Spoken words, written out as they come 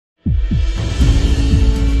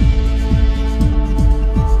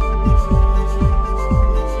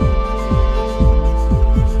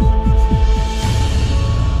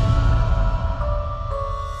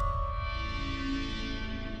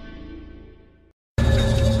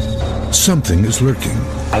Something is lurking.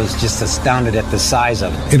 I was just astounded at the size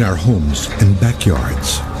of it. In our homes and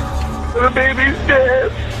backyards. The baby's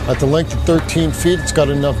dead. At the length of 13 feet, it's got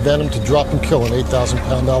enough venom to drop and kill an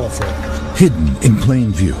 8,000-pound elephant. Hidden in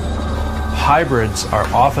plain view. Hybrids are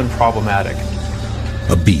often problematic.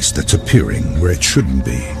 A beast that's appearing where it shouldn't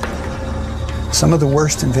be. Some of the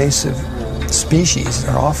worst invasive species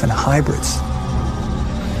are often hybrids.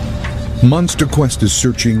 Monster Quest is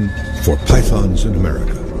searching for pythons in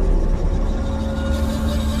America.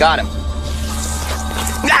 Got him.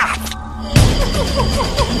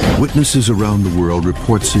 Witnesses around the world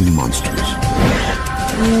report seeing monsters.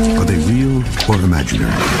 Are they real or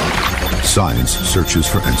imaginary? Science searches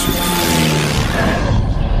for answers.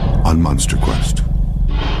 On Monster Quest.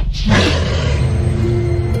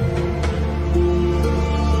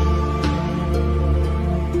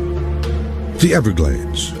 The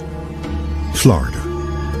Everglades, Florida.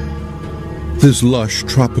 This lush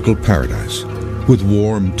tropical paradise with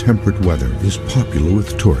warm, temperate weather is popular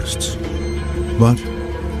with tourists. But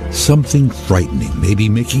something frightening may be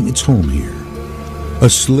making its home here. A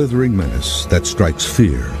slithering menace that strikes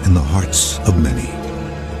fear in the hearts of many.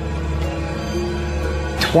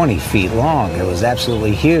 20 feet long. It was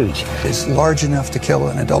absolutely huge. It's large enough to kill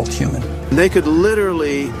an adult human. They could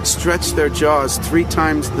literally stretch their jaws 3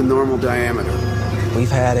 times the normal diameter. We've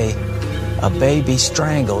had a baby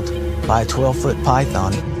strangled by a 12-foot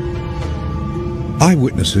python.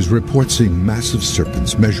 Eyewitnesses report seeing massive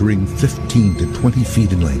serpents measuring 15 to 20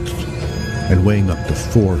 feet in length and weighing up to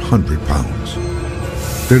 400 pounds.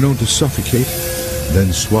 They're known to suffocate,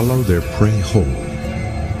 then swallow their prey whole.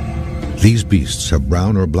 These beasts have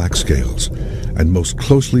brown or black scales and most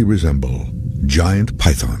closely resemble giant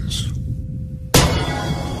pythons.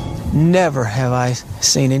 Never have I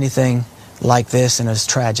seen anything like this and as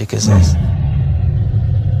tragic as this.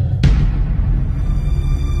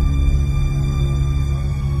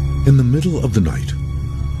 In the middle of the night,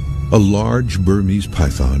 a large Burmese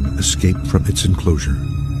python escaped from its enclosure.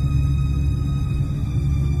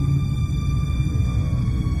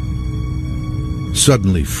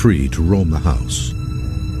 Suddenly free to roam the house,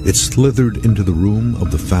 it slithered into the room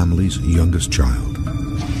of the family's youngest child.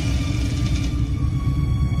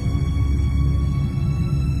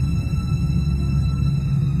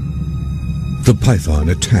 The python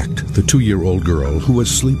attacked the 2-year-old girl who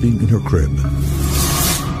was sleeping in her crib.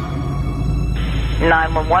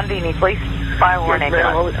 911, do you need police, fire, or an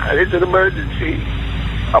ambulance? It's an emergency.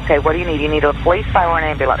 Okay, what do you need? You need a police, fire, or an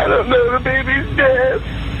ambulance? I don't know, the baby's dead.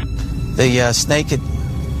 The snake had,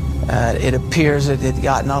 it appears it had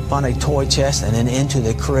gotten up on a toy chest and then into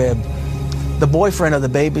the crib. The boyfriend of the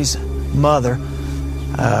baby's mother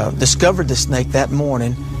discovered the snake that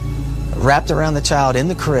morning, wrapped around the child in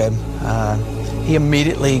the crib. He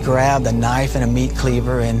immediately grabbed a knife and a meat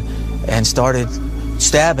cleaver and started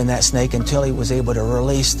stabbing that snake until he was able to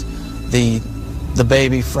release the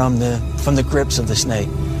baby from the grips of the snake.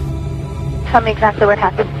 Tell me exactly what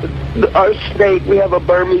happened. Our snake, we have a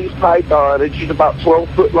Burmese python, and she's about 12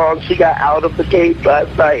 foot long. She got out of the cage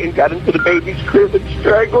last night and got into the baby's crib and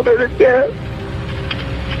strangled her to death.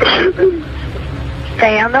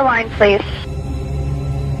 Stay on the line, please.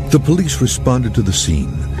 The police responded to the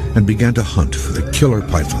scene and began to hunt for the killer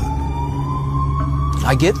python.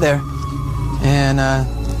 I get there, and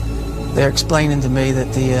they're explaining to me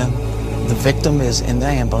that the victim is in the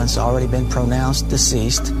ambulance, already been pronounced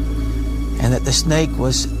deceased, and that the snake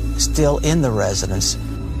was still in the residence.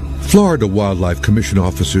 Florida Wildlife Commission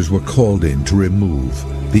officers were called in to remove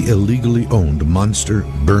the illegally owned monster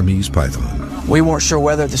Burmese python. We weren't sure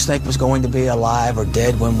whether the snake was going to be alive or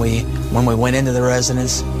dead when we went into the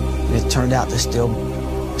residence. It turned out to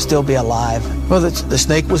still be alive. Well, the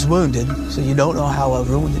snake was wounded, so you don't know how a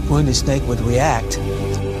wounded snake would react.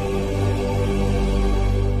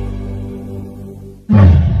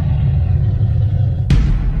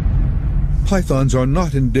 Pythons are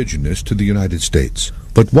not indigenous to the United States,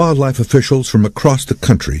 but wildlife officials from across the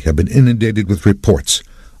country have been inundated with reports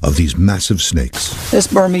of these massive snakes. This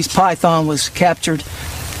Burmese python was captured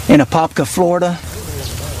in Apopka, Florida.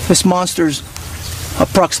 This monster's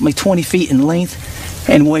approximately 20 feet in length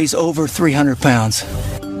and weighs over 300 pounds.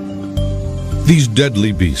 These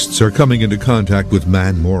deadly beasts are coming into contact with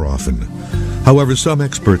man more often. However, some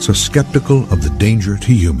experts are skeptical of the danger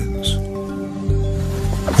to humans.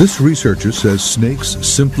 This researcher says snakes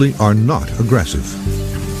simply are not aggressive.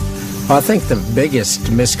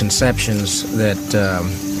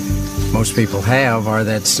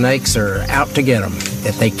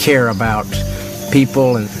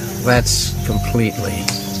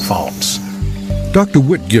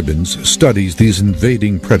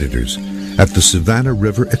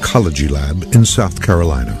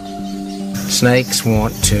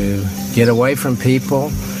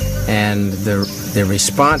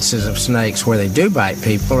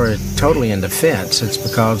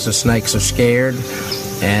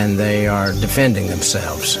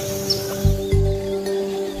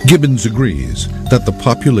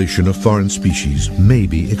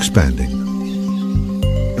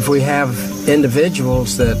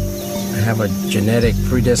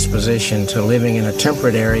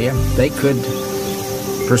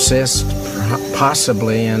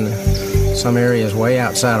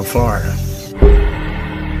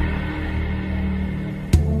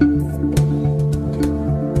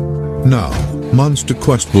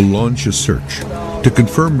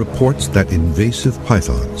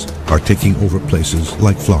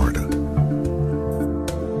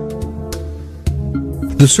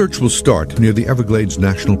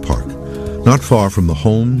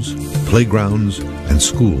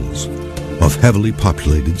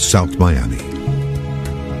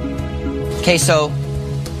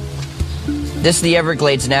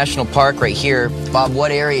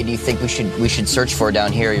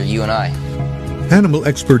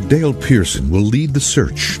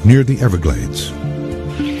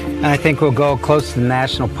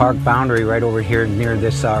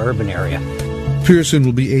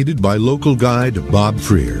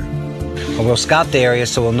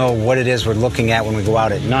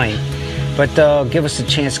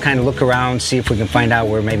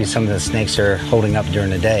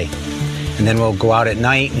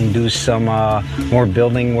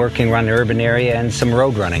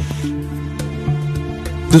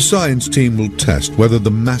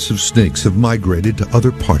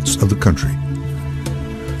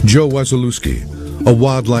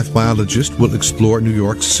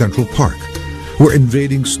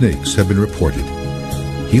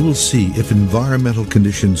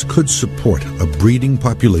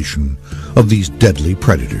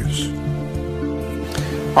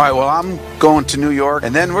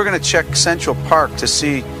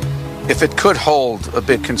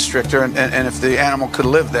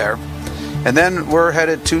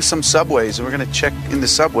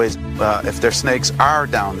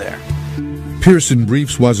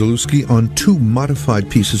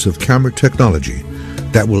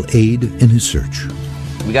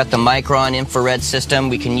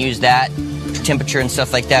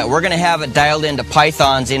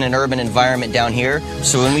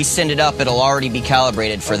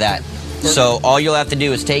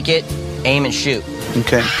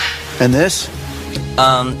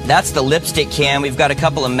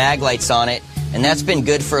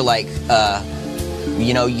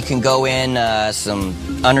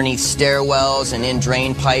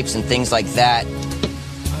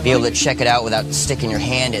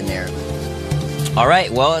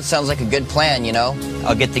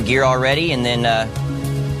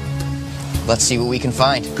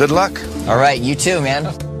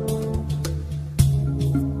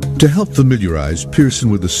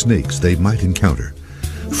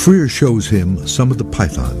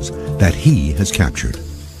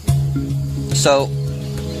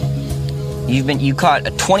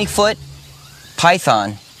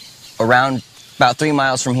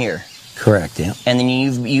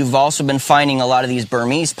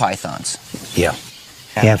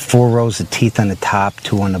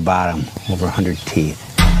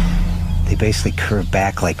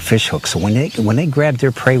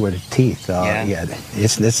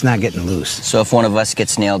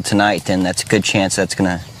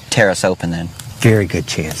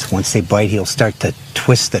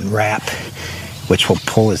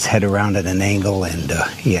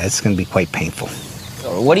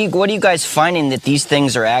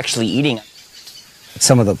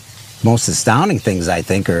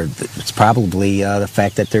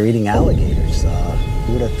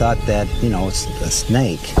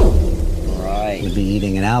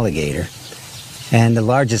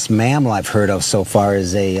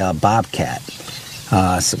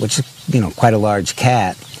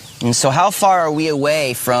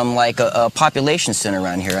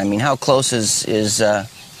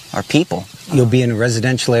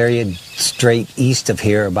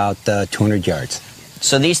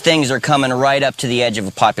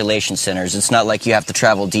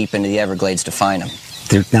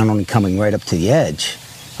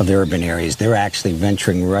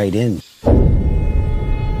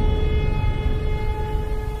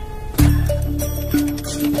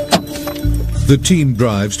 The team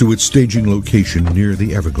drives to its staging location near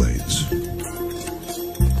the Everglades.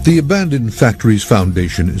 The abandoned factory's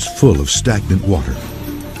foundation is full of stagnant water,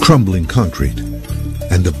 crumbling concrete,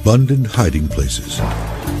 and abundant hiding places.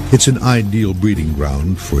 It's an ideal breeding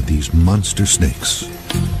ground for these monster snakes.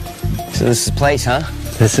 So this is the place, huh?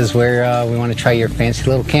 This is where we want to try your fancy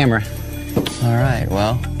little camera. All right,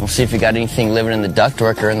 well, we'll see if we got anything living in the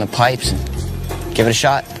ductwork or in the pipes and give it a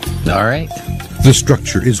shot. All right. The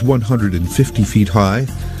structure is 150 feet high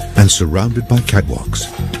and surrounded by catwalks.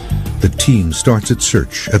 The team starts its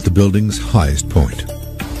search at the building's highest point.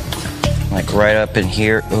 Like right up in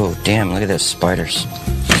here. Oh, damn, look at those spiders.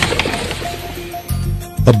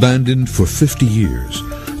 Abandoned for 50 years,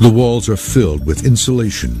 the walls are filled with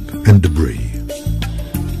insulation and debris.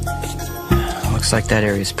 Looks like that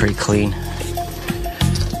area is pretty clean.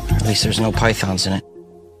 Or at least there's no pythons in it.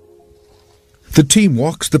 The team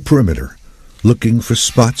walks the perimeter, looking for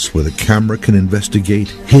spots where the camera can investigate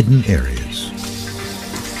hidden areas.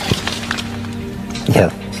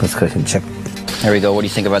 Yeah, let's go ahead and check. There we go. What do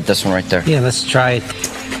you think about this one right there? Yeah, let's try it.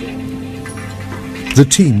 The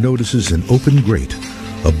team notices an open grate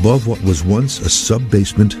above what was once a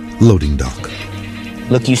sub-basement loading dock.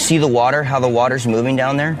 Look, you see the water, how the water's moving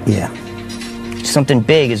down there? Yeah. Something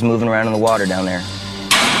big is moving around in the water down there.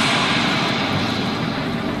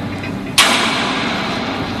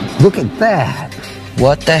 Look at that.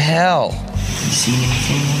 What the hell? You see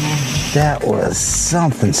anything in there? That was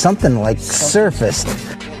something like surfaced.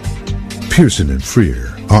 Pearson and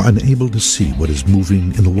Freer are unable to see what is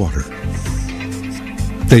moving in the water.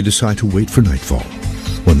 They decide to wait for nightfall,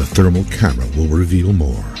 when the thermal camera will reveal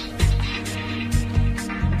more.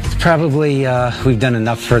 Probably we've done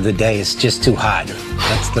enough for the day. It's just too hot.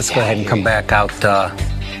 Let's go ahead and come back out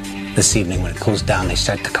this evening when it cools down. They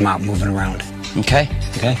start to come out moving around. Okay.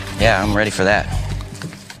 Okay? Yeah, I'm ready for that.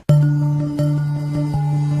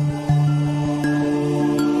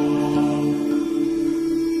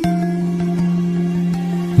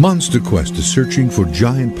 Monster Quest is searching for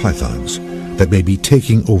giant pythons that may be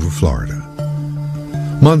taking over Florida.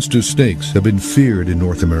 Monster snakes have been feared in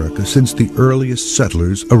North America since the earliest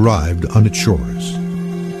settlers arrived on its shores.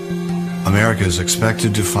 America is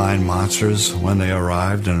expected to find monsters when they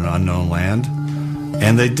arrived in an unknown land,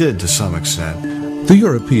 and they did to some extent. The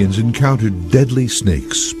Europeans encountered deadly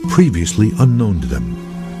snakes previously unknown to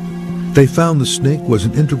them. They found the snake was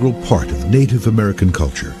an integral part of Native American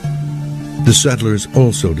culture. The settlers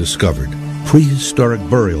also discovered prehistoric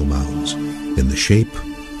burial mounds in the shape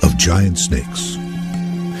of giant snakes.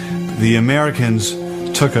 The Americans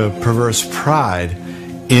took a perverse pride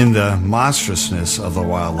in the monstrousness of the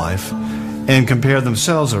wildlife and compared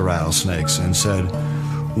themselves to rattlesnakes and said,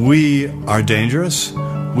 "We are dangerous,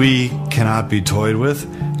 we cannot be toyed with,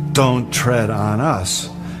 don't tread on us."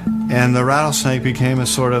 And the rattlesnake became a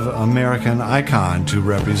sort of American icon to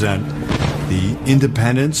represent the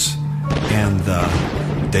independence and the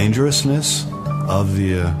dangerousness of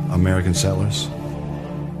the American settlers.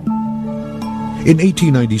 In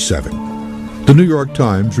 1897, the New York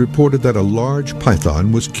Times reported that a large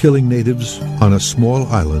python was killing natives on a small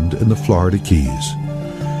island in the Florida Keys.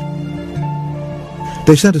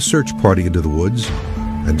 They sent a search party into the woods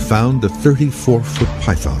and found the 34-foot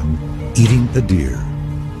python eating a deer.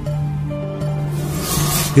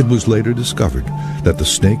 It was later discovered that the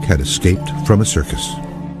snake had escaped from a circus.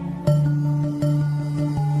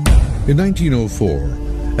 In 1904,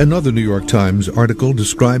 another New York Times article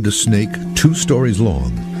described a snake 2 stories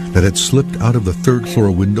long that had slipped out of the 3rd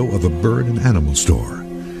floor window of a bird and animal store.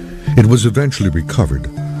 It was eventually recovered,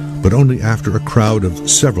 but only after a crowd of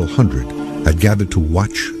several hundred had gathered to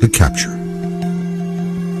watch the capture.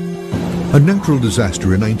 A natural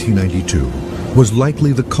disaster in 1992 was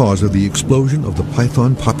likely the cause of the explosion of the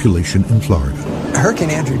python population in Florida. Hurricane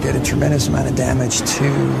Andrew did a tremendous amount of damage to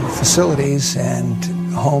facilities and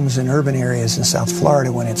homes in urban areas in South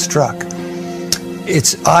Florida when it struck.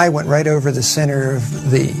 Its eye went right over the center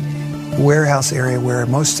of the warehouse area where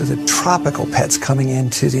most of the tropical pets coming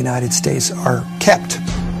into the United States are kept.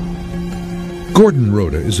 Gordon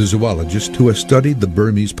Rhoda is a zoologist who has studied the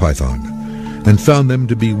Burmese python and found them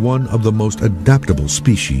to be one of the most adaptable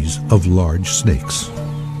species of large snakes.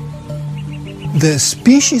 The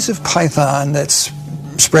species of python that's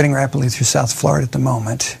spreading rapidly through South Florida at the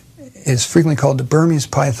moment is frequently called the Burmese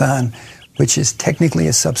python, which is technically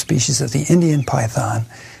a subspecies of the Indian python.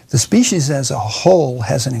 The species as a whole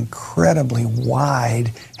has an incredibly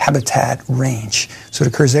wide habitat range. So it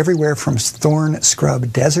occurs everywhere from thorn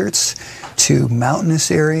scrub deserts to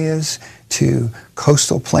mountainous areas to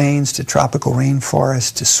coastal plains to tropical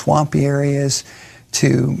rainforests to swampy areas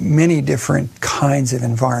to many different kinds of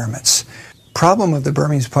environments. problem of the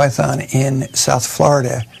Burmese python in South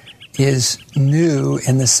Florida is new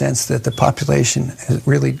in the sense that the population has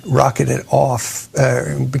really rocketed off,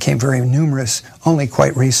 became very numerous only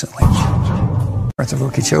quite recently. North of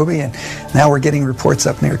Okeechobee, and now we're getting reports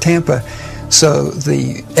up near Tampa, so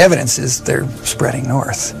the evidence is they're spreading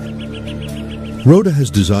north. Rhoda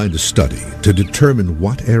has designed a study to determine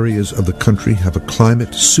what areas of the country have a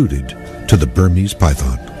climate suited to the Burmese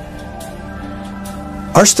python.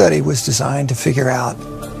 Our study was designed to figure out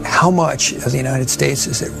how much of the United States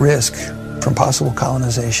is at risk from possible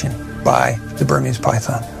colonization by the Burmese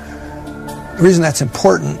python. The reason that's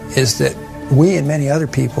important is that we and many other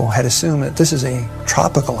people had assumed that this is a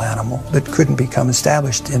tropical animal that couldn't become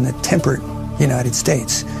established in the temperate United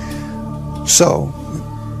States. So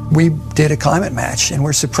we did a climate match, and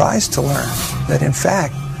we're surprised to learn that, in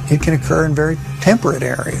fact, it can occur in very temperate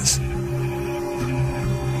areas.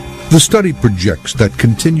 The study projects that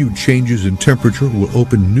continued changes in temperature will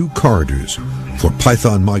open new corridors for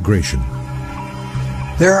python migration.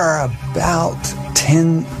 There are about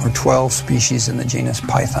 10 or 12 species in the genus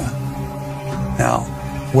Python. Now,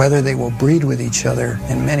 whether they will breed with each other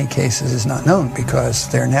in many cases is not known because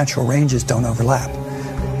their natural ranges don't overlap.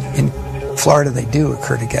 In Florida, they do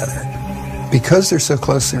occur together. Because they're so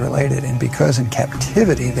closely related and because in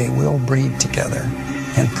captivity they will breed together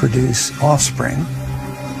and produce offspring,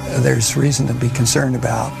 there's reason to be concerned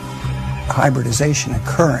about hybridization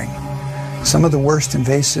occurring. Some of the worst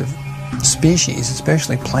invasive species,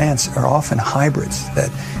 especially plants, are often hybrids. That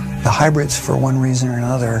the hybrids, for one reason or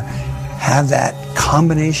another, have that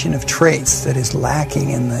combination of traits that is lacking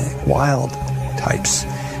in the wild types,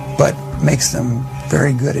 but makes them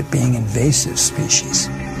very good at being invasive species.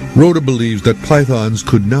 Rhoda believes that pythons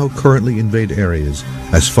could now currently invade areas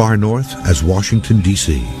as far north as Washington,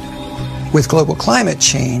 D.C. With global climate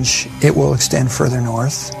change, it will extend further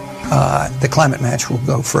north. The climate match will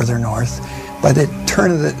go further north. By the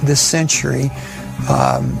turn of this century,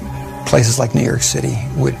 places like New York City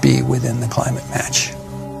would be within the climate match.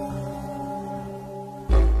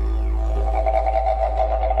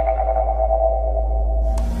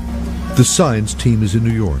 The science team is in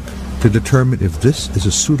New York to determine if this is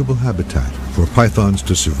a suitable habitat for pythons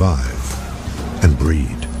to survive and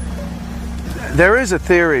breed. There is a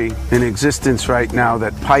theory in existence right now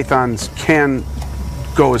that pythons can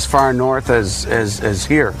go as far north as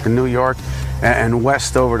here in New York and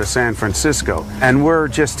west over to San Francisco. And we're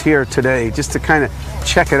just here today just to kind of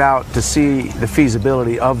check it out to see the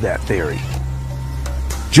feasibility of that theory.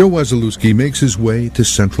 Joe Wasilewski makes his way to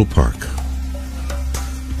Central Park.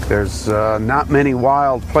 There's not many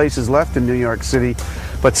wild places left in New York City,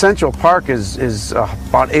 but Central Park is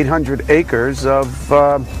about 800 acres of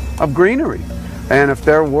greenery. And if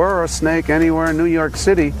there were a snake anywhere in New York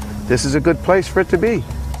City, this is a good place for it to be.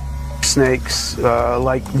 Snakes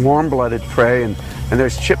like warm-blooded prey, and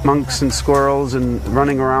there's chipmunks and squirrels and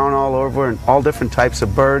running around all over, and all different types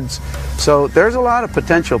of birds. So there's a lot of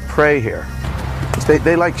potential prey here.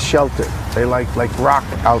 They like shelter. They like rock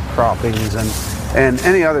outcroppings and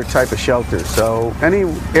any other type of shelter. So any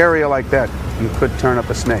area like that, you could turn up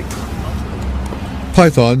a snake.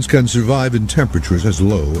 Pythons can survive in temperatures as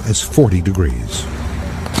low as 40 degrees.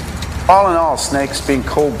 All in all, snakes being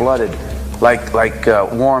cold-blooded, like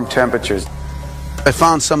warm temperatures. I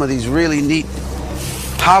found some of these really neat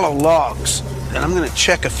hollow logs, and I'm going to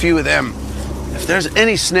check a few of them. If there's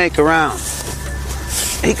any snake around,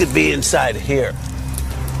 he could be inside here.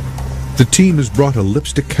 The team has brought a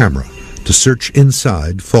lipstick camera to search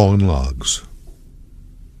inside fallen logs.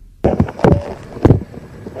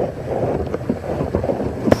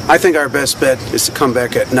 I think our best bet is to come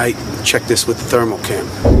back at night and check this with the thermal cam.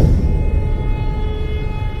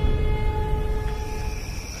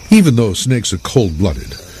 Even though snakes are cold-blooded,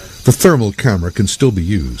 the thermal camera can still be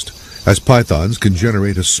used, as pythons can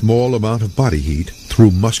generate a small amount of body heat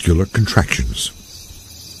through muscular contractions.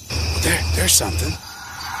 There's something.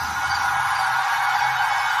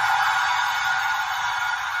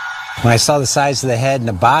 When I saw the size of the head and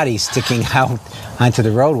the body sticking out onto the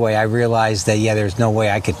roadway, I realized that, yeah, there's no way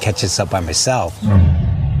I could catch this up by myself.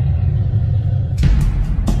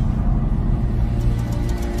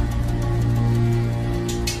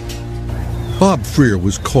 Bob Freer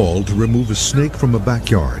was called to remove a snake from a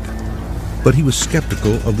backyard, but he was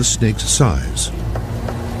skeptical of the snake's size.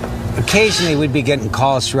 Occasionally we'd be getting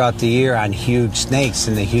calls throughout the year on huge snakes,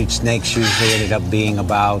 and the huge snakes usually ended up being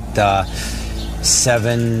about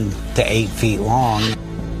 7 to 8 feet long.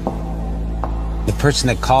 The person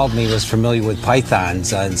that called me was familiar with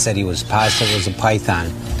pythons and said he was positive it was a python,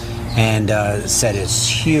 and said it's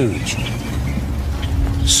huge.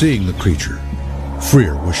 Seeing the creature,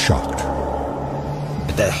 Freer was shocked.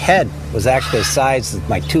 but the head was actually the size of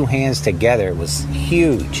my two hands together. It was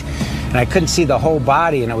huge. And I couldn't see the whole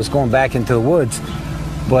body, and I was going back into the woods.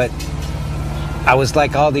 But I was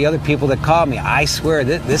like all the other people that called me. I swear,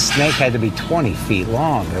 this snake had to be 20 feet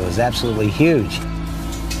long. It was absolutely huge.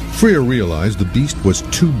 Freer realized the beast was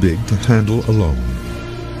too big to handle alone.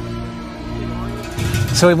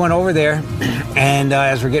 So we went over there, and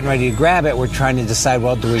as we're getting ready to grab it, we're trying to decide,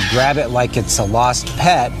 well, do we grab it like it's a lost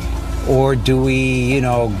pet, or do we,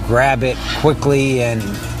 grab it quickly and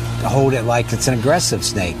hold it like it's an aggressive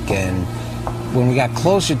snake? And when we got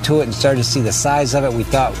closer to it and started to see the size of it, we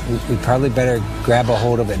thought we'd probably better grab a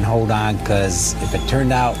hold of it and hold on, because if it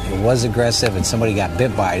turned out it was aggressive and somebody got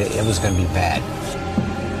bit by it, it was going to be bad.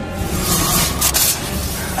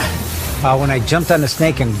 When I jumped on the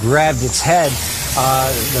snake and grabbed its head,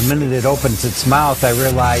 the minute it opens its mouth, I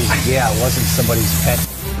realized, yeah, it wasn't somebody's pet.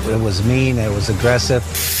 It was mean, it was aggressive.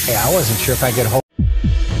 Hey, I wasn't sure if I could hold.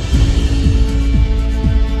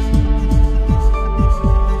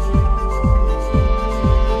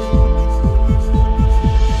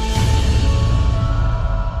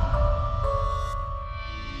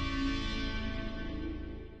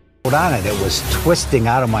 On it. It was twisting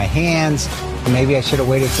out of my hands. Maybe I should have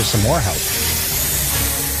waited for some more help.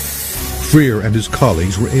 Freer and his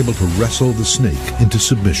colleagues were able to wrestle the snake into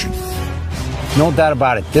submission. No doubt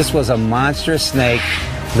about it. This was a monstrous snake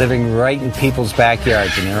living right in people's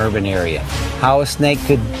backyards in an urban area. How a snake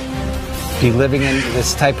could be living in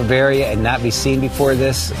this type of area and not be seen before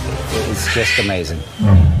this, it's just amazing.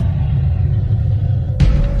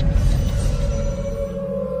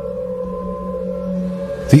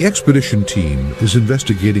 The expedition team is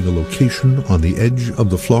investigating a location on the edge of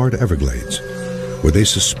the Florida Everglades where they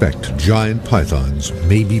suspect giant pythons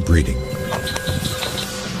may be breeding.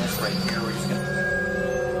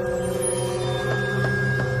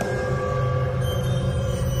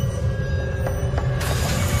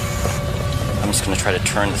 I'm just going to try to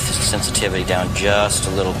turn the sensitivity down just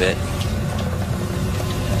a little bit.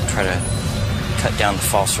 Try to cut down the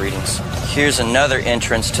false readings. Here's another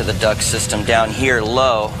entrance to the duct system down here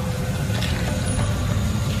low.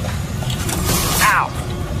 Ow!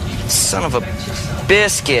 Son of a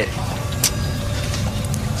biscuit.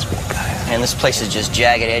 And this place is just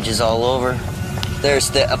jagged edges all over.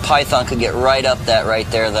 A python could get right up that right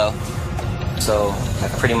there though. So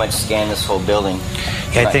I've pretty much scanned this whole building.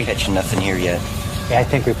 Yeah, I think catching nothing here yet. Yeah, I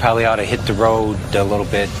think we probably ought to hit the road a little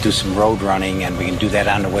bit, do some road running, and we can do that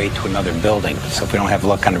on the way to another building. So if we don't have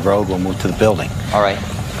luck on the road, we'll move to the building. All right.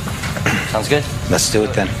 Sounds good. Let's do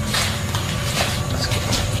it then.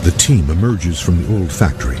 The team emerges from the old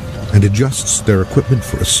factory and adjusts their equipment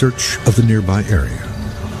for a search of the nearby area.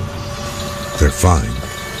 Their find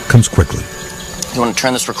comes quickly. You want to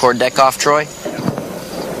turn this record deck off, Troy?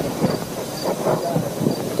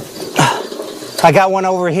 I got one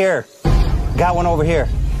over here. Got one over here.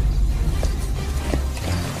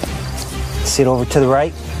 See it over to the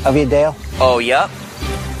right of you, Dale? Oh, yep.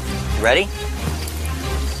 Ready?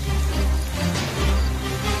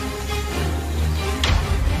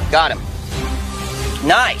 Got him.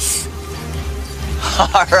 Nice.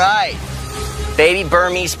 All right. Baby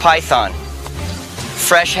Burmese python.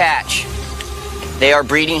 Fresh hatch. They are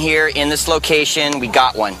breeding here in this location. We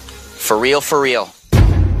got one. For real, for real.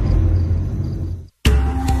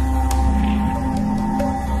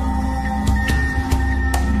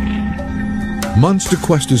 Monster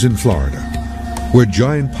Quest is in Florida, where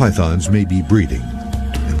giant pythons may be breeding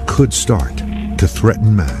and could start to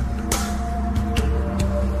threaten man.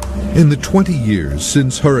 In the 20 years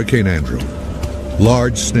since Hurricane Andrew,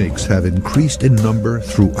 large snakes have increased in number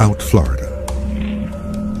throughout Florida.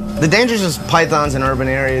 The dangers of pythons in urban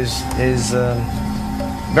areas is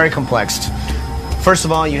very complex. First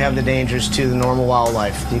of all, you have the dangers to the normal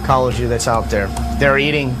wildlife, the ecology that's out there. They're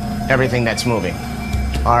eating everything that's moving.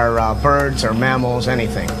 Our birds, our mammals,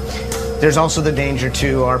 anything. There's also the danger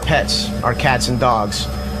to our pets, our cats and dogs.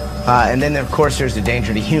 And then, of course, there's the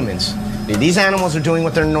danger to humans. These animals are doing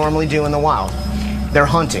what they normally do in the wild. They're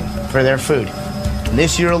hunting for their food.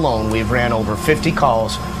 This year alone, we've ran over 50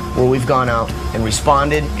 calls where we've gone out and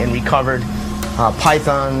responded and recovered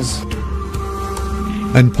pythons.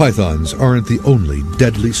 And pythons aren't the only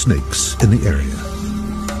deadly snakes in the area.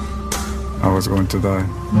 I was going to die.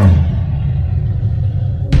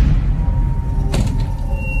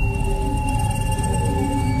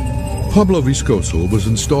 Pablo Viscoso was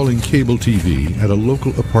installing cable TV at a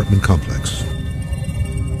local apartment complex.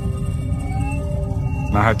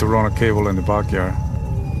 I had to run a cable in the backyard.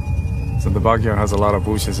 So the backyard has a lot of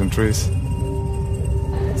bushes and trees.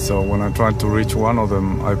 So when I tried to reach one of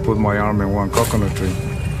them, I put my arm in one coconut tree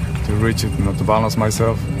to to reach it, to balance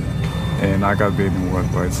myself, and I got bitten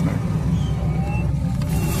by a snake.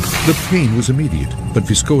 The pain was immediate, but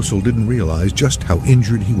Viscoso didn't realize just how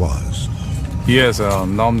injured he was. He has a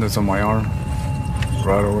numbness on my arm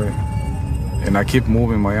right away. And I keep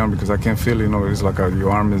moving my arm because I can't feel, it's like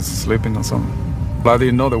your arm is slipping or something. But I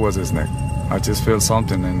didn't know there was a snake. I just felt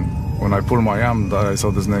something, and when I pulled my arm, I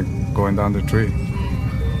saw the snake going down the tree.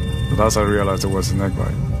 So that's how I realized there was a snake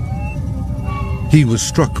bite. He was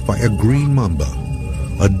struck by a green mamba,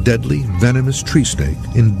 a deadly, venomous tree snake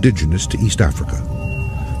indigenous to East Africa.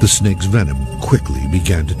 The snake's venom quickly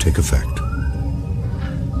began to take effect.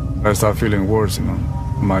 I started feeling worse,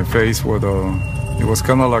 My face was, it was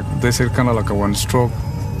kind of like, they said kind of like a one stroke.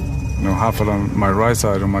 Half of my right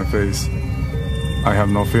side of my face, I have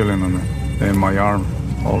no feeling on it. And my arm,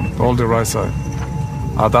 all the right side.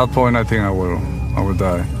 At that point, I think I would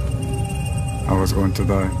die. I was going to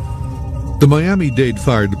die. The Miami-Dade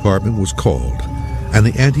Fire Department was called, and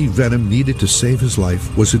the anti-venom needed to save his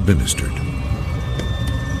life was administered.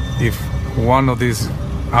 If one of these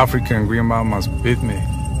African green mambas bit me,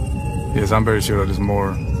 yes, I'm very sure that there's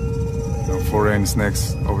more foreign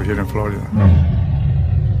snakes over here in Florida.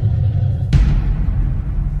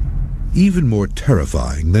 Even more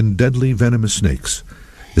terrifying than deadly venomous snakes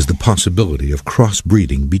is the possibility of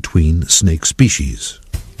crossbreeding between snake species.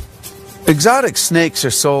 Exotic snakes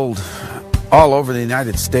are sold all over the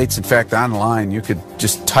United States. In fact, online, you could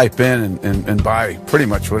just type in and buy pretty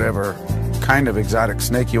much whatever kind of exotic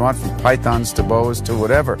snake you want, from pythons to boas to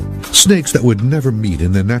whatever. Snakes that would never meet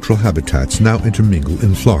in their natural habitats now intermingle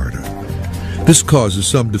in Florida. This causes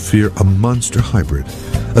some to fear a monster hybrid,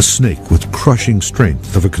 a snake with crushing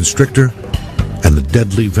strength of a constrictor and the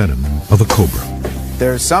deadly venom of a cobra.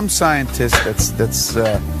 There are some scientists that's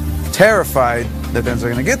terrified that they're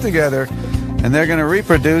going to get together and they're going to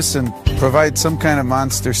reproduce and provide some kind of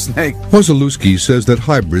monster snake. Wazalewski says that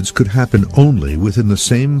hybrids could happen only within the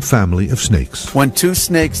same family of snakes. When two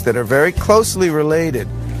snakes that are very closely related,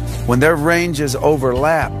 when their ranges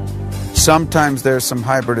overlap, sometimes there's some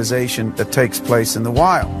hybridization that takes place in the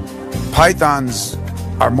wild. Pythons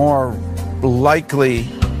are more likely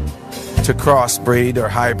to crossbreed or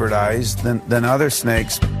hybridize than other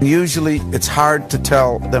snakes. Usually it's hard to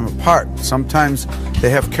tell them apart. Sometimes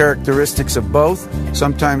they have characteristics of both.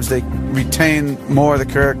 Sometimes they retain more of the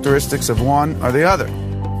characteristics of one or the other.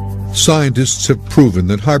 Scientists have proven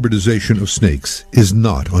that hybridization of snakes is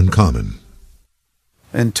not uncommon.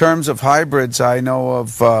 In terms of hybrids, I know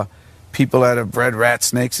of people that have bred rat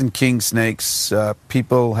snakes and king snakes.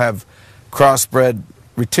 People have crossbred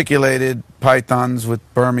reticulated pythons with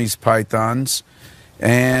Burmese pythons,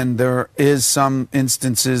 and there is some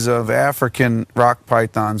instances of African rock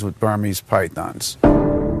pythons with Burmese pythons.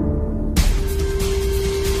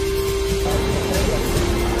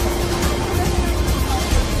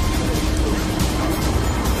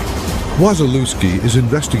 Wazalewski is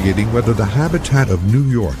investigating whether the habitat of New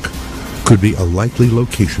York could be a likely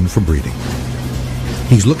location for breeding.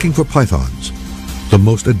 He's looking for pythons, the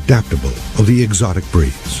most adaptable of the exotic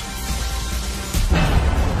breeds.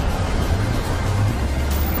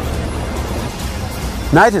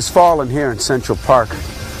 Night has fallen here in Central Park.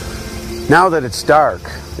 Now that it's dark,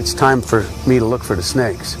 it's time for me to look for the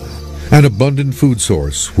snakes. An abundant food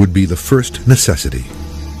source would be the first necessity.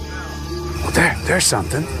 Oh, there's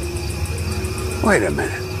something. Wait a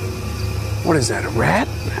minute. What is that, a rat?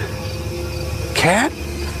 Cat?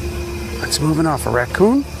 It's moving off a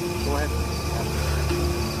raccoon?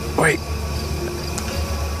 Wait.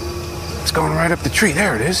 It's going right up the tree.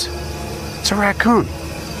 There it is. It's a raccoon.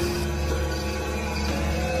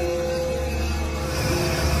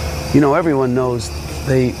 You know, everyone knows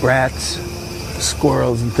they eat rats,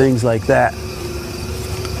 squirrels, and things like that.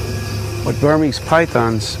 But Burmese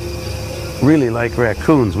pythons really like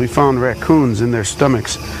raccoons. We found raccoons in their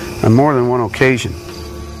stomachs on more than one occasion.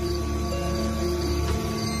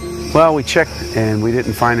 Well, we checked and we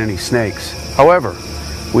didn't find any snakes. However,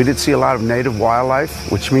 we did see a lot of native wildlife,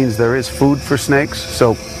 which means there is food for snakes,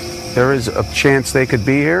 so there is a chance they could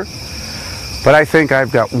be here. But I think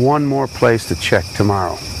I've got one more place to check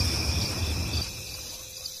tomorrow.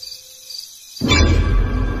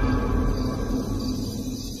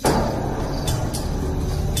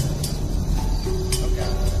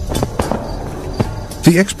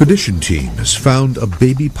 The expedition team has found a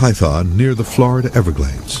baby python near the Florida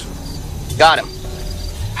Everglades. Got him.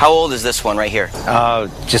 How old is this one right here?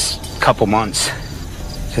 Just a couple months.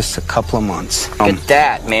 Just a couple of months. Look at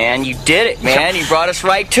that, man. You did it, man. You brought us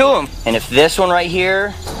right to him. And if this one right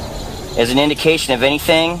here is an indication of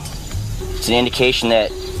anything, it's an indication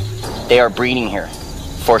that they are breeding here,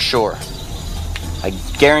 for sure. I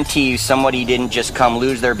guarantee you somebody didn't just come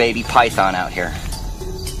lose their baby python out here.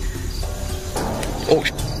 Oh,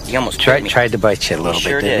 he almost tried to bite you a little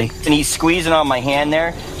bit, didn't he? And he's squeezing on my hand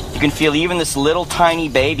there. You can feel even this little tiny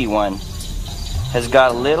baby one has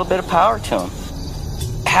got a little bit of power to him.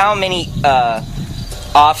 How many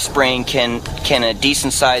offspring can a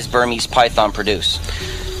decent-sized Burmese python produce?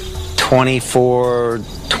 24,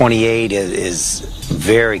 28 is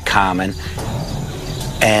very common,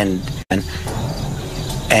 and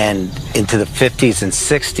into the 50s and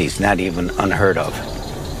 60s, not even unheard of.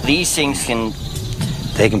 These things can...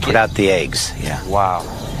 They can put out the eggs, yeah. Wow.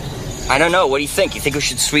 I don't know, what do you think? You think we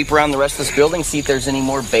should sweep around the rest of this building, see if there's any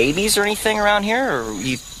more babies or anything around here, or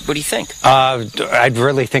what do you think? I'd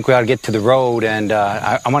really think we ought to get to the road, and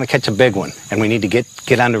I want to catch a big one, and we need to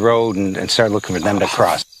get on the road and start looking for them to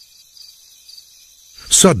cross.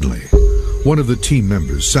 Suddenly, one of the team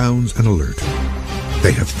members sounds an alert.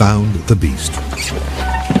 They have found the beast.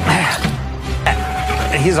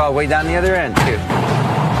 He's all the way down the other end, too.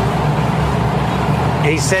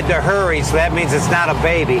 He said to hurry, so that means it's not a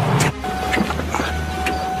baby.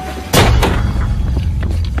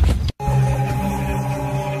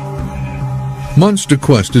 Monster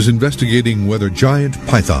Quest is investigating whether giant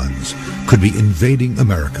pythons could be invading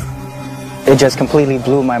America. It just completely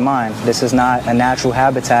blew my mind. This is not a natural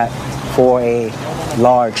habitat for a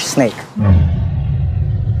large snake.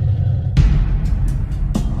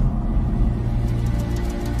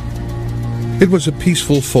 It was a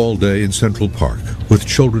peaceful fall day in Central Park with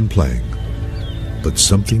children playing. But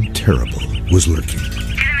something terrible was lurking.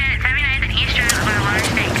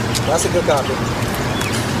 That's a good copy.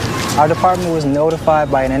 Our department was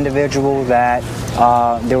notified by an individual that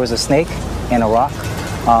there was a snake in a rock.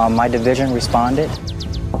 My division responded.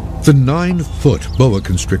 The 9-foot boa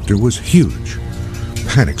constrictor was huge.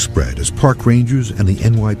 Panic spread as park rangers and the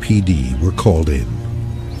NYPD were called in.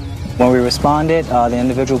 When we responded, the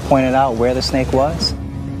individual pointed out where the snake was.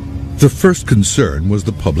 The first concern was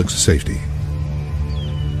the public's safety.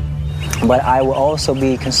 But I will also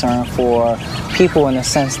be concerned for people in the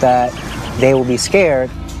sense that they will be scared.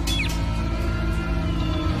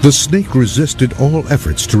 The snake resisted all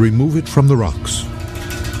efforts to remove it from the rocks.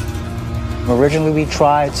 Originally, we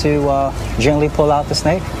tried to gently pull out the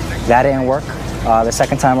snake. That didn't work. The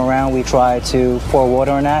second time around, we tried to pour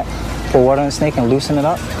water on the snake and loosen it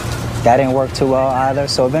up. That didn't work too well either.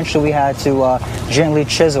 So eventually, we had to gently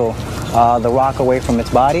chisel the rock away from its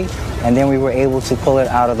body, and then we were able to pull it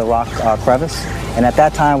out of the rock crevice. And at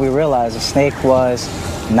that time, we realized the snake was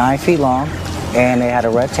 9 feet long, and it had a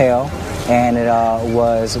red tail, and it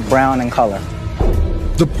was brown in color.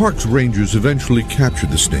 The park's rangers eventually captured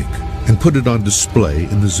the snake and put it on display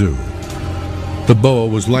in the zoo. The boa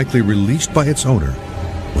was likely released by its owner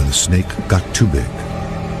when the snake got too big.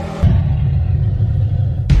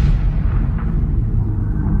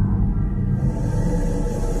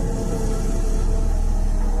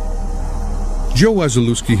 Joe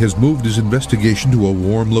Wasilewski has moved his investigation to a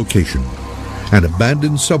warm location, an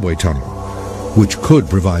abandoned subway tunnel, which could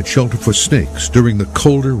provide shelter for snakes during the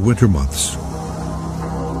colder winter months.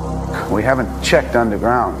 We haven't checked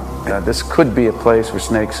underground. This could be a place where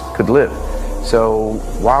snakes could live. So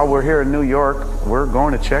while we're here in New York, we're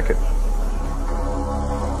going to check it.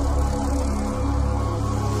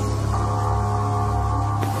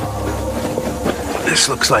 This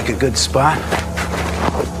looks like a good spot.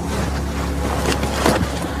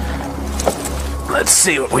 Let's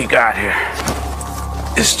see what we got here.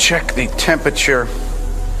 Is check the temperature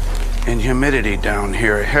and humidity down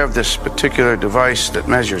here. I have this particular device that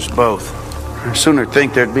measures both. I sooner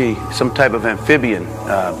think there'd be some type of amphibian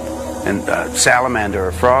and salamander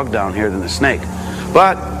or frog down here than a snake.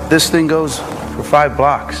 But this thing goes for 5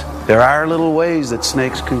 blocks. There are little ways that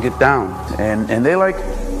snakes can get down, and they like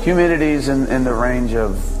humidities in the range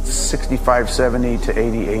of 65, 70 to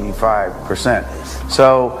 80, 85%.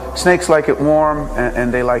 So snakes like it warm,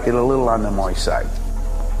 and they like it a little on the moist side.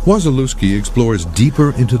 Wasilewski explores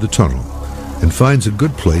deeper into the tunnel and finds a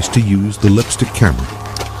good place to use the lipstick camera.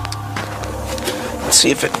 Let's see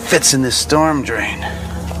if it fits in this storm drain.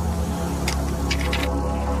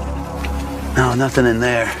 No, nothing in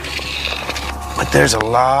there. But there's a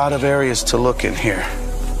lot of areas to look in here.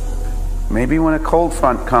 Maybe when a cold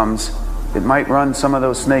front comes, it might run some of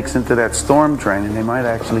those snakes into that storm drain, and they might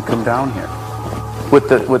actually come down here. With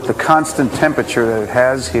the constant temperature that it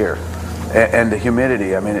has here, and the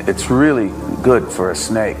humidity, I mean, it's really good for a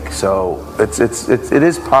snake. So it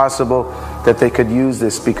is possible that they could use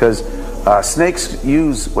this, because snakes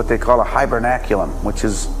use what they call a hibernaculum, which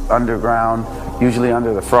is underground, usually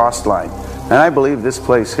under the frost line. And I believe this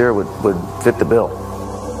place here would fit the bill.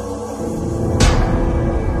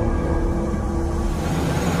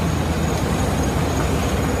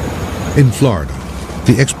 In Florida,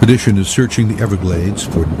 the expedition is searching the Everglades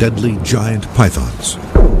for deadly giant pythons.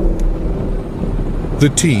 The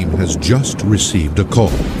team has just received a call.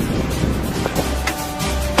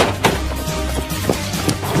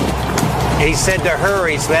 He said to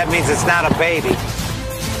hurry, so that means it's not a baby.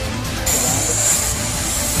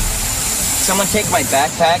 Someone take my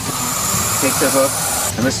backpack. Take the hook,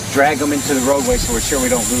 and let's drag them into the roadway so we're sure we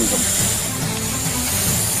don't lose them.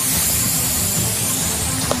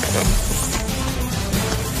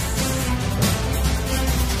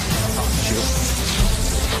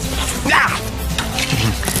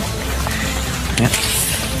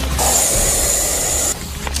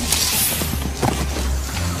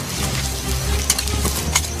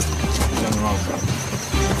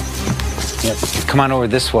 Yep. Come on over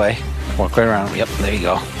this way. Walk right around. Yep, there you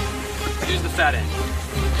go. Use the fat end.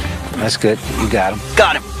 That's good. You got him.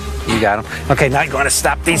 Got him. You got him. Okay, now you're going to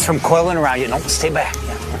stop these from coiling around you. No, stay back.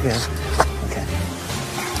 Yeah.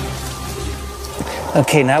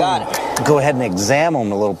 Okay, now go ahead and examine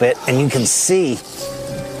them a little bit, and you can see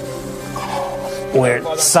where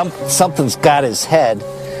something's got his head,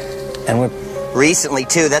 and we're... Recently,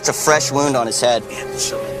 too, that's a fresh wound on his head.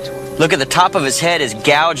 Look at the top of his head is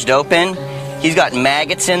gouged open. He's got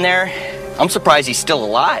maggots in there. I'm surprised he's still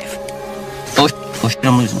alive.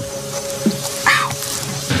 I'm losing him. Ow.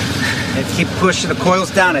 And keep pushing the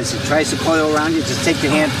coils down as he tries to coil around you. Just take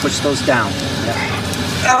your hand, push those down.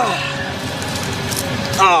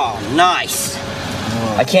 Oh, nice.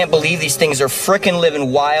 I can't believe these things are frickin'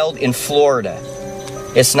 living wild in Florida.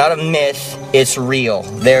 It's not a myth, it's real.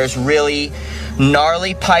 There's really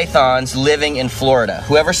gnarly pythons living in Florida.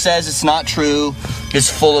 Whoever says it's not true is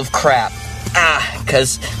full of crap.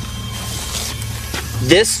 Because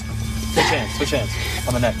this... Switch hands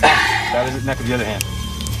on the neck. Grab his neck with the other hand.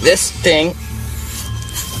 This thing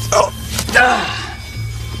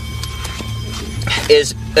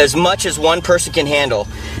is as much as one person can handle.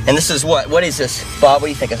 And this is what? What is this? Bob, what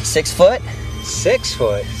do you think? 6 foot? 6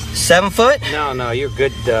 foot. 7 foot? No, you're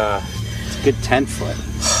good, it's a good 10 foot.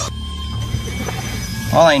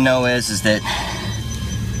 All I know is that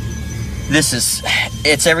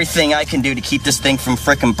it's everything I can do to keep this thing from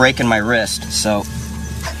frickin' breaking my wrist, so.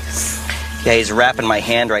 Yeah, he's wrapping my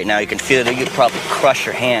hand right now. You can feel it. You'd probably crush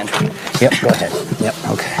your hand. Yep, go ahead. Yep,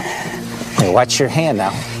 okay. Hey, watch your hand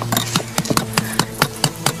now.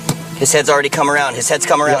 His head's already come around. His head's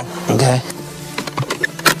come around. Yep. Okay.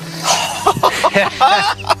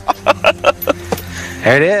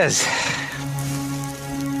 There it is.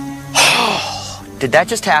 Did that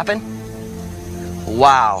just happen?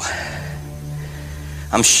 Wow.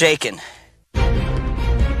 I'm shaking.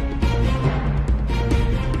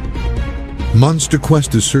 Monster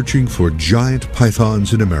Quest is searching for giant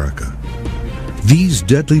pythons in America. These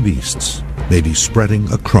deadly beasts may be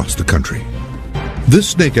spreading across the country. This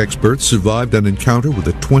snake expert survived an encounter with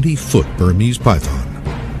a 20-foot Burmese python.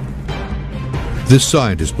 This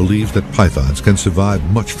scientist believes that pythons can survive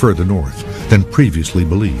much further north than previously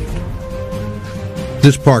believed.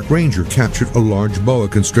 This park ranger captured a large boa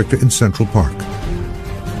constrictor in Central Park.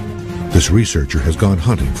 This researcher has gone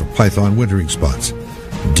hunting for python wintering spots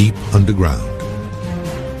deep underground.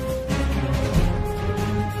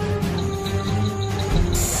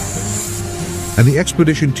 And the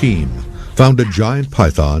expedition team found a giant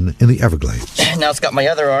python in the Everglades. Now it's got my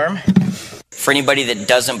other arm. For anybody that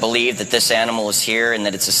doesn't believe that this animal is here and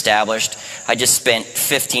that it's established, I just spent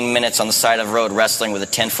 15 minutes on the side of the road wrestling with a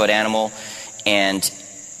 10-foot animal, and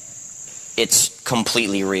it's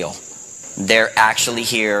completely real. They're actually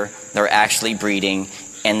here, they're actually breeding,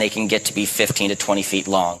 and they can get to be 15 to 20 feet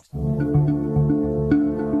long.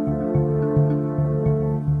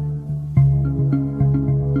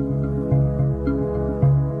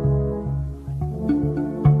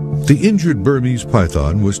 The injured Burmese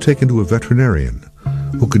python was taken to a veterinarian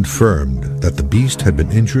who confirmed that the beast had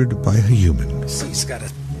been injured by a human. So he's got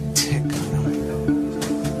a tick on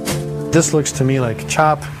him. This looks to me like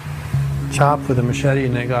chop with a machete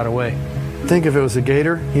and they got away. Think if it was a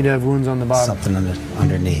gator, he'd have wounds on the bottom. Something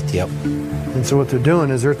underneath, yep. And so what they're doing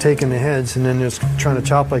is they're taking the heads and then just trying to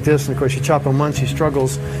chop like this. And of course you chop him once, he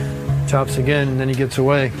struggles, chops again, and then he gets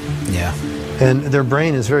away. Yeah. And their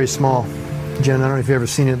brain is very small. Jen, I don't know if you've ever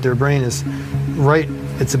seen it. Their brain is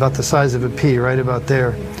it's about the size of a pea, right about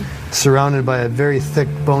there, surrounded by a very thick,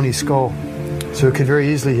 bony skull. So it could very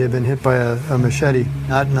easily have been hit by a machete,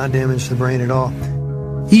 not damage the brain at all.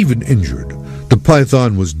 Even injured, the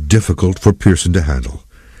python was difficult for Pearson to handle,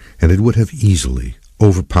 and it would have easily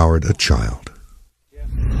overpowered a child.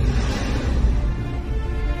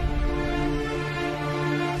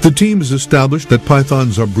 The team has established that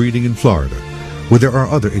pythons are breeding in Florida, where there are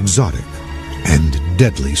other exotic and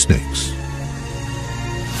deadly snakes.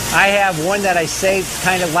 I have one that I saved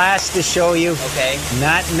kind of last to show you. Okay.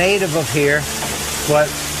 Not native of here,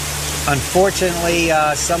 but unfortunately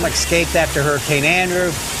some escaped after Hurricane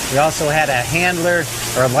Andrew. We also had a handler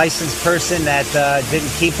or a licensed person that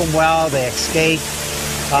didn't keep them well. They escaped.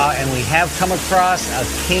 And we have come across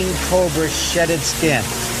a king cobra shedded skin.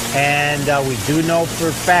 And we do know for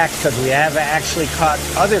a fact, because we have actually caught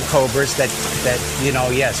other cobras that you know,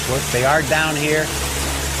 yes, they are down here,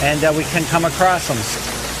 and we can come across them.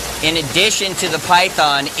 In addition to the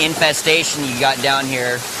python infestation you got down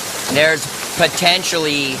here, there's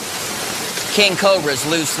potentially king cobras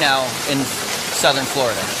loose now in southern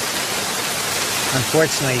Florida.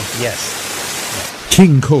 Unfortunately, yes.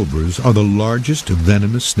 King cobras are the largest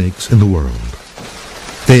venomous snakes in the world.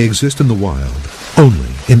 They exist in the wild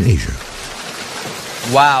only in Asia.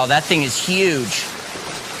 Wow, that thing is huge.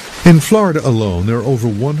 In Florida alone, there are over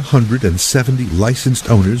 170 licensed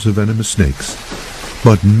owners of venomous snakes,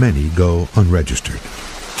 but many go unregistered.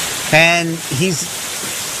 And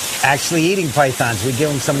he's actually eating pythons. We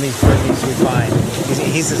give him some of these burpees we find.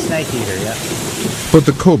 He's a snake eater, yeah. But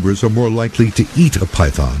the cobras are more likely to eat a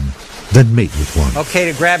python than mate with one.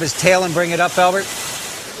 Okay, to grab his tail and bring it up, Albert?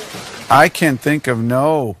 I can think of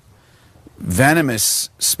no venomous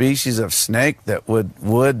species of snake that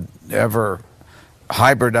would ever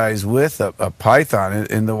hybridize with a python.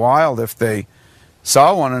 In the wild, if they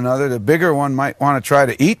saw one another, the bigger one might want to try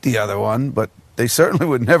to eat the other one, but they certainly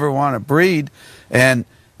would never want to breed. And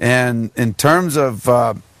in terms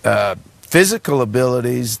of physical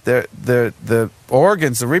abilities, the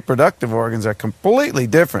organs, the reproductive organs, are completely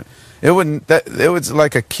different. It was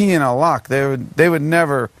like a key in a lock. They would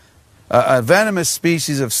never. A venomous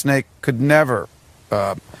species of snake could never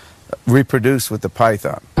reproduce with the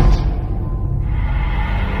python.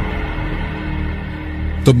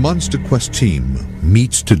 The Monster Quest team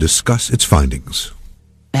meets to discuss its findings.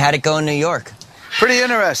 How'd it go in New York? Pretty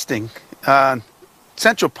interesting.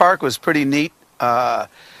 Central Park was pretty neat.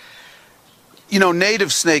 You know,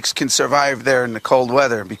 native snakes can survive there in the cold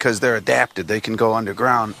weather because they're adapted. They can go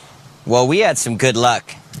underground. Well, we had some good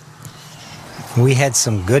luck. We had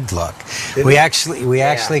some good luck. We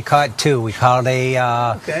actually caught two. We caught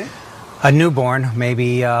a newborn,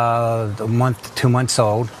 maybe a month, 2 months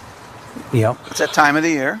old. Yep. It's that time of the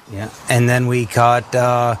year. Yeah. And then we caught.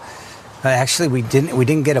 Actually, we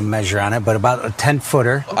didn't get a measure on it, but about a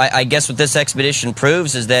 10-footer. I guess what this expedition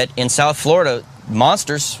proves is that in South Florida,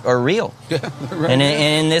 monsters are real. Yeah, right. And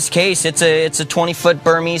in this case, it's a 20-foot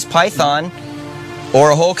Burmese python,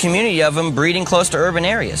 or a whole community of them breeding close to urban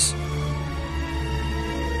areas.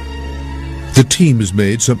 The team has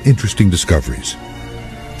made some interesting discoveries.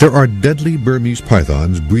 There are deadly Burmese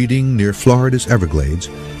pythons breeding near Florida's Everglades,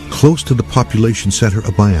 close to the population center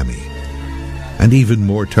of Miami. And even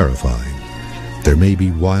more terrifying, there may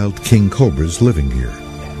be wild king cobras living here.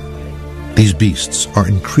 These beasts are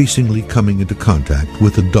increasingly coming into contact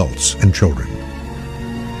with adults and children.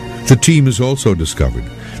 The team has also discovered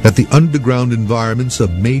that the underground environments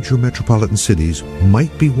of major metropolitan cities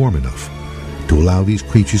might be warm enough to allow these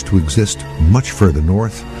creatures to exist much further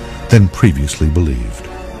north than previously believed.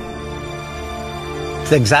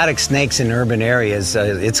 The exotic snakes in urban areas,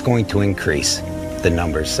 it's going to increase the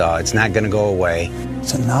numbers. It's not going to go away.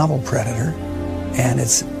 It's a novel predator, and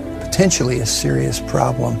it's potentially a serious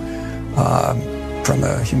problem from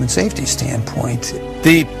a human safety standpoint.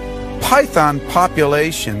 The python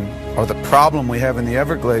population, or the problem we have in the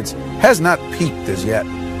Everglades, has not peaked as yet.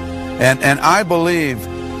 And I believe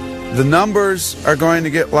the numbers are going to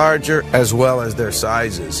get larger, as well as their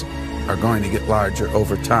sizes are going to get larger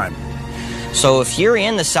over time. So if you're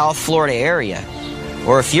in the South Florida area,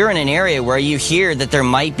 or if you're in an area where you hear that there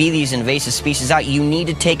might be these invasive species out, you need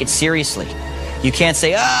to take it seriously. You can't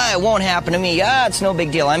say, it won't happen to me, it's no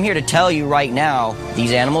big deal. I'm here to tell you right now,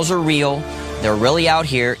 these animals are real, they're really out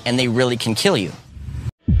here, and they really can kill you.